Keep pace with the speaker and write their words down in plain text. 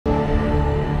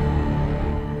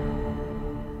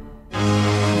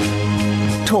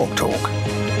Talk Talk.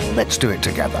 Let's do it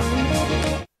together.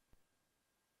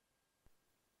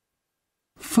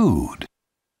 Food.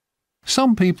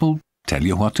 Some people tell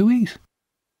you what to eat.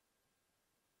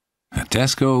 At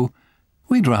Tesco,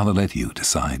 we'd rather let you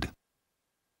decide.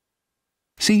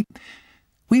 See,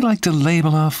 we like to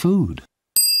label our food,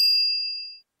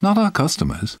 not our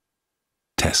customers.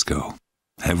 Tesco.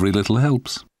 Every little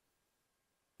helps.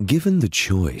 Given the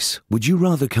choice, would you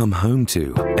rather come home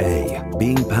to A,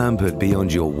 being pampered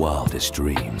beyond your wildest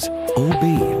dreams, or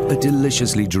B, a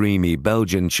deliciously dreamy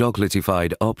Belgian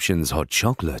chocolatified options hot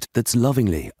chocolate that's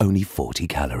lovingly only 40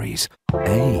 calories?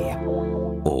 A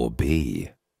or B?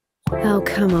 Oh,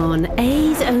 come on.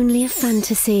 A's only a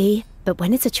fantasy. But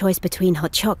when it's a choice between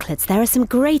hot chocolates, there are some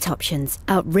great options.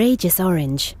 Outrageous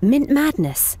orange, mint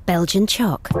madness, Belgian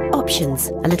choc. Options,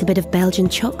 a little bit of Belgian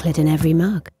chocolate in every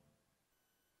mug.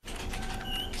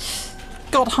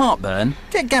 Got heartburn?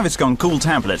 Get Gaviscon Cool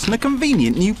tablets in a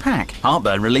convenient new pack.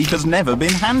 Heartburn relief has never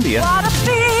been handier. What a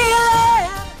feeling!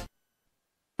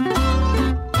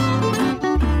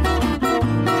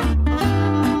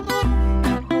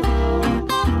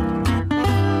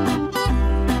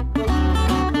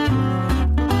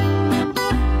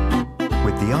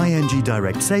 With the ING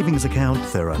Direct Savings account,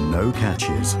 there are no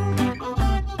catches.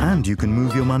 And you can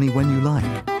move your money when you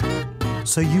like.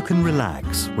 So you can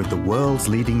relax with the world's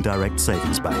leading direct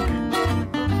savings bank.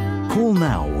 Call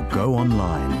now or go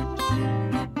online.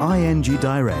 ING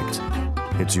Direct.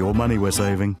 It's your money we're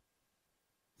saving.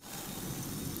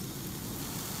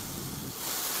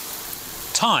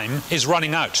 Time is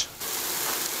running out.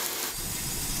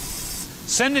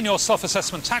 Send in your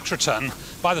self-assessment tax return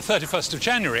by the 31st of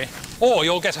January, or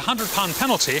you'll get a £100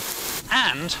 penalty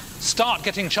and start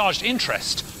getting charged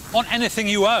interest on anything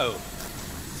you owe.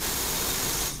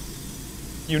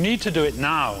 You need to do it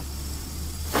now.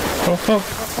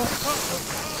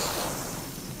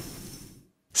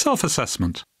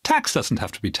 Self-assessment. Tax doesn't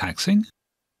have to be taxing.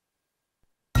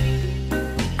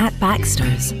 At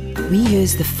Baxter's, we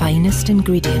use the finest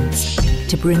ingredients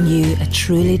to bring you a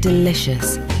truly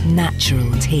delicious, natural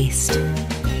taste.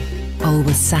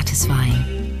 Always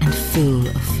satisfying and full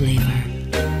of flavour.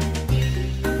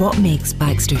 What makes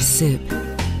Baxter's soup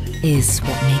is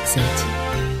what makes it.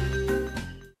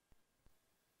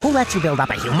 Who lets you build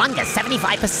up a humongous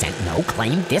 75%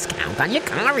 no-claim discount on your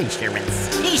car insurance?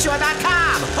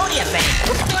 eSure.com! Who do you think?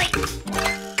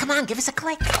 Come on, give us a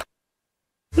click.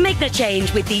 Make the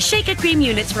change with these Shaker Cream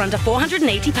units for under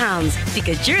 £480.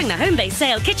 Because during the Homebase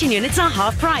sale, kitchen units are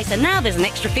half price, and now there's an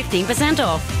extra 15%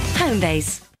 off.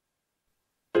 Homebase.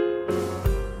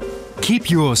 Keep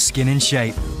your skin in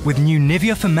shape with new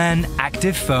Nivea for Men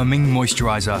Active Firming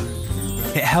Moisturiser.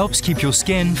 It helps keep your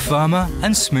skin firmer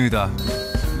and smoother,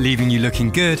 leaving you looking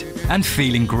good and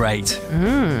feeling great.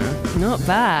 Not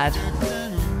bad.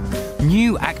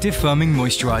 New Active Firming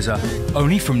Moisturiser,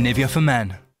 only from Nivea for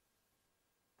Men.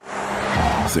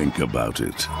 Think about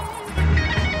it.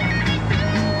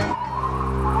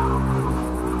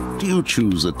 Do you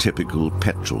choose a typical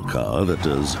petrol car that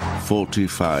does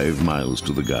 45 miles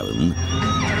to the gallon?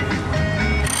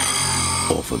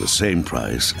 Or for the same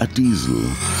price, a diesel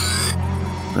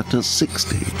that does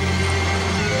 60?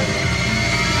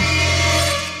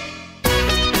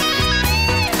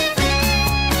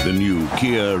 The new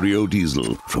Kia Rio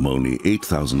Diesel from only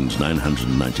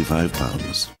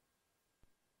 £8,995.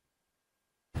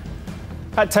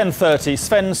 At 10:30,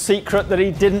 Sven's secret that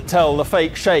he didn't tell the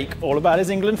fake sheikh all about his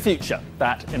England future.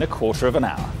 That in a quarter of an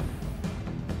hour.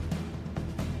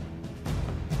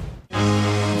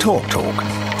 Talk Talk,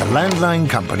 the landline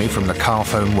company from the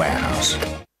Carphone warehouse.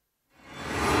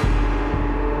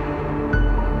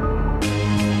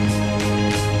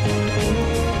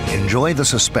 Enjoy the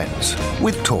suspense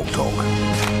with Talk Talk.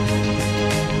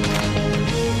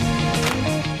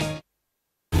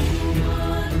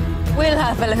 We'll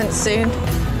have elephants soon.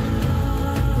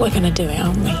 We're going to do it,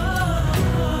 aren't we?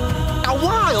 A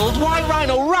wild white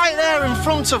rhino right there in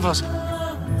front of us.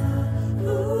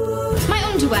 My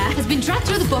underwear has been dragged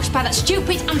through the bush by that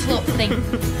stupid antelope thing.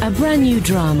 A brand new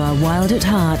drama, Wild at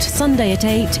Heart, Sunday at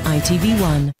 8,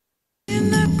 ITV1.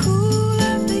 In the cool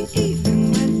of the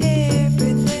evening when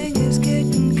everything is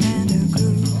getting kind of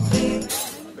groovy.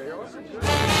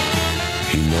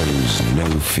 He knows no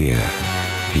fear.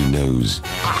 He knows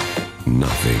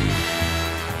nothing.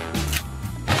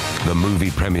 The movie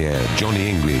premiere, Johnny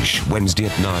English, Wednesday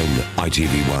at 9,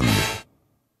 ITV1.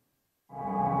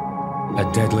 A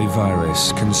deadly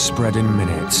virus can spread in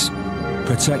minutes.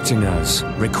 Protecting us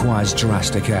requires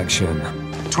drastic action.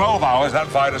 12 hours, that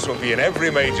virus will be in every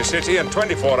major city, and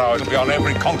 24 hours will be on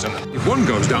every continent. If one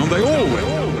goes down, they all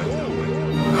will.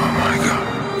 Oh my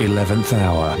God. 11th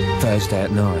hour, Thursday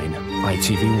at 9,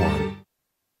 ITV1.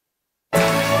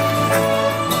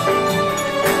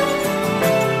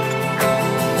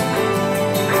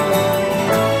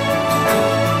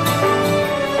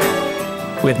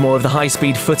 With more of the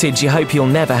high-speed footage you hope you'll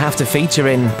never have to feature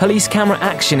in, police camera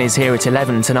action is here at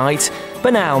 11 tonight.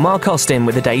 But now, Mark Austin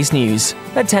with the day's news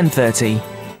at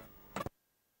 10:30.